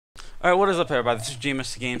Alright, what is up everybody, this is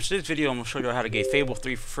Mr. Games. Today's video I'm going to show you how to get Fable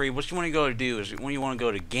 3 for free. What you want to go to do is when you want to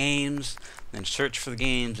go to games, then search for the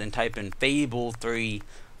games and type in Fable 3.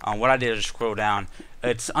 What I did is scroll down.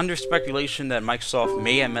 It's under speculation that Microsoft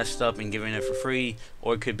may have messed up and given it for free,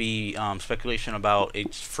 or it could be speculation about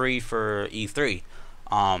it's free for E3.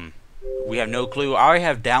 We have no clue. I already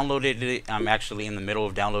have downloaded it. I'm actually in the middle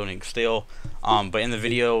of downloading still. But in the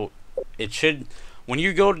video, it should... When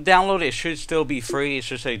you go to download it, it should still be free. It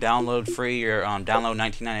should say download free or download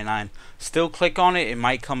 $19.99. Still click on it. It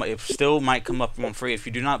might come. It still might come up on free. If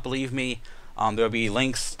you do not believe me, there will be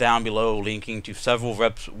links down below linking to several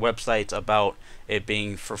websites about it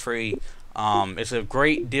being for free. It's a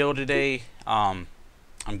great deal today. I'm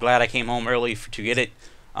glad I came home early to get it.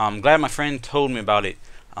 I'm glad my friend told me about it.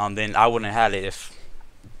 Then I wouldn't have had it if.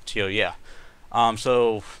 So yeah.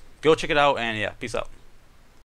 So go check it out and yeah, peace out.